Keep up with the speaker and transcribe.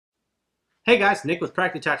Hey guys, Nick with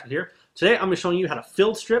Practically Tactical here. Today I'm going to show you how to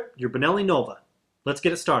field strip your Benelli Nova. Let's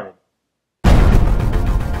get it started.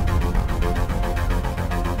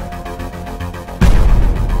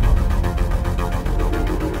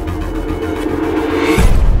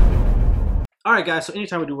 Alright guys, so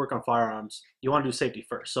anytime we do work on firearms, you want to do safety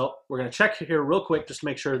first. So we're going to check here real quick just to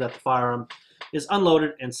make sure that the firearm is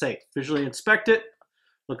unloaded and safe. Visually inspect it,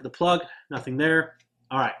 look at the plug, nothing there.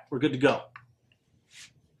 Alright, we're good to go.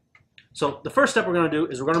 So the first step we're going to do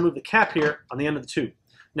is we're going to remove the cap here on the end of the tube.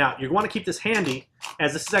 Now, you want to keep this handy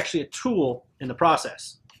as this is actually a tool in the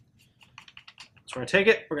process. So we're going to take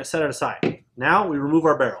it, we're going to set it aside. Now we remove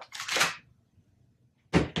our barrel.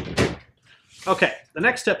 Okay, the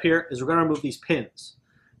next step here is we're going to remove these pins.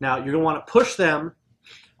 Now, you're going to want to push them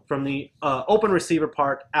from the open receiver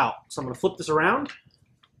part out. So I'm going to flip this around.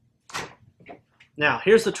 Now,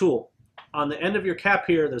 here's the tool. On the end of your cap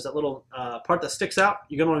here, there's that little part that sticks out.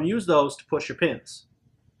 You're going to want to use those to push your pins.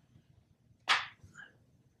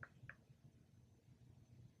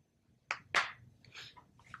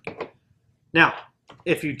 Now,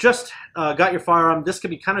 if you just got your firearm, this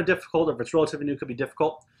could be kind of difficult. If it's relatively new, it could be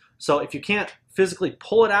difficult. So if you can't physically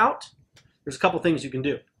pull it out, there's a couple things you can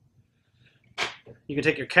do. You can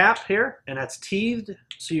take your cap here, and that's teethed,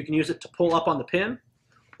 so you can use it to pull up on the pin.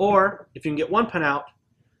 Or if you can get one pin out,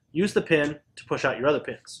 use the pin to push out your other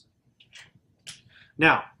pins.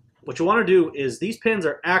 Now, what you want to do is these pins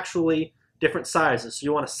are actually different sizes, so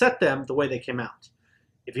you want to set them the way they came out.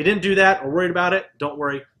 If you didn't do that or worried about it, don't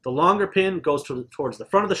worry. The longer pin goes towards the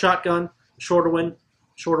front of the shotgun, the shorter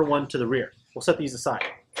one to the rear. We'll set these aside.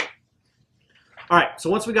 All right, so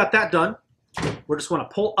once we got that done, we're just going to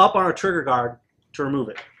pull up on our trigger guard to remove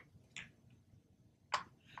it.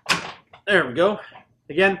 There we go.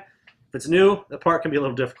 Again, if it's new, the part can be a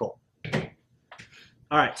little difficult.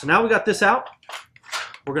 All right, so now we got this out.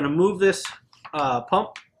 We're going to move this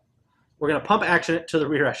pump. We're going to pump action it to the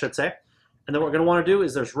rear, I should say. And then what we're going to want to do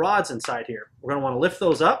is there's rods inside here. We're going to want to lift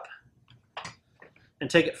those up and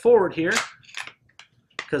take it forward here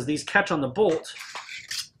because these catch on the bolt.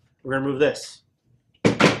 We're going to move this.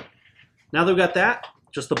 Now that we've got that,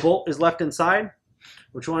 just the bolt is left inside.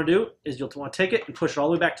 What you want to do is you'll want to take it and push it all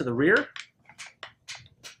the way back to the rear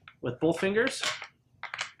with both fingers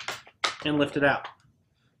and lift it out.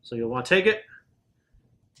 So you'll want to take it,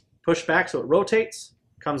 push back so it rotates,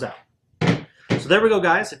 comes out. So there we go,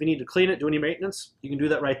 guys. If you need to clean it, do any maintenance, you can do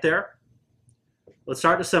that right there. Let's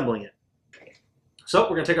start assembling it. So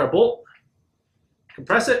we're going to take our bolt,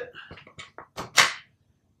 compress it,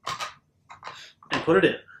 and put it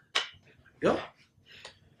in. There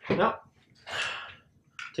we go. Now,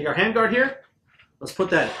 take our handguard here. Let's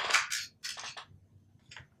put that in.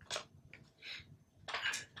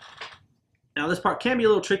 Now this part can be a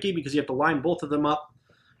little tricky because you have to line both of them up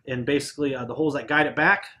and basically the holes that guide it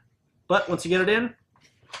back. But once you get it in,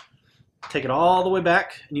 take it all the way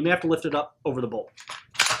back and you may have to lift it up over the bolt.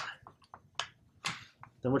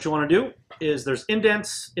 Then what you want to do is there's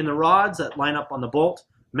indents in the rods that line up on the bolt.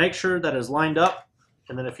 Make sure that is lined up,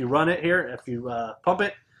 and then if you run it here, if you pump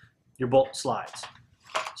it, your bolt slides.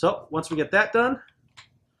 So once we get that done,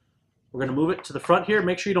 we're going to move it to the front here.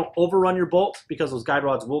 Make sure you don't overrun your bolt because those guide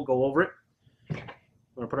rods will go over it.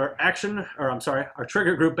 We're going to put our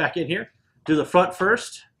trigger group back in here. Do the front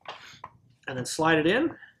first, and then slide it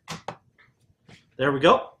in. There we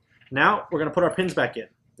go. Now we're going to put our pins back in.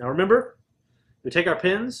 Now remember, we take our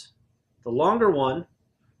pins, the longer one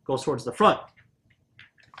goes towards the front.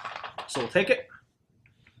 So we'll take it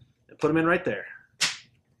and put them in right there.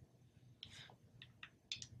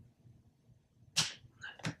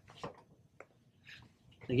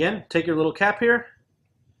 Again, take your little cap here.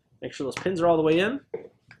 Make sure those pins are all the way in.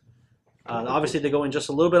 Obviously, they go in just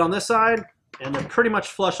a little bit on this side, and they're pretty much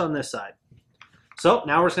flush on this side. So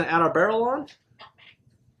now we're just going to add our barrel on.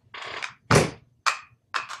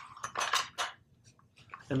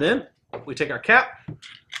 And then we take our cap.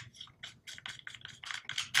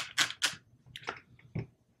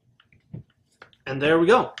 And there we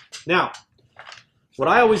go. Now, what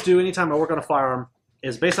I always do anytime I work on a firearm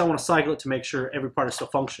is basically I want to cycle it to make sure every part is still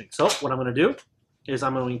functioning. So what I'm going to do is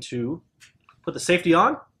I'm going to put the safety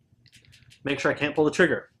on, make sure I can't pull the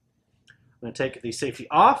trigger. I'm going to take the safety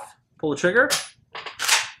off, pull the trigger,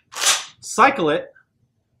 cycle it,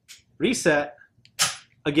 reset,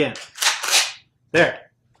 again.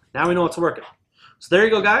 There. Now we know it's working. So there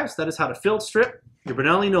you go, guys. That is how to field strip your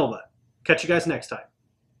Benelli Nova. Catch you guys next time.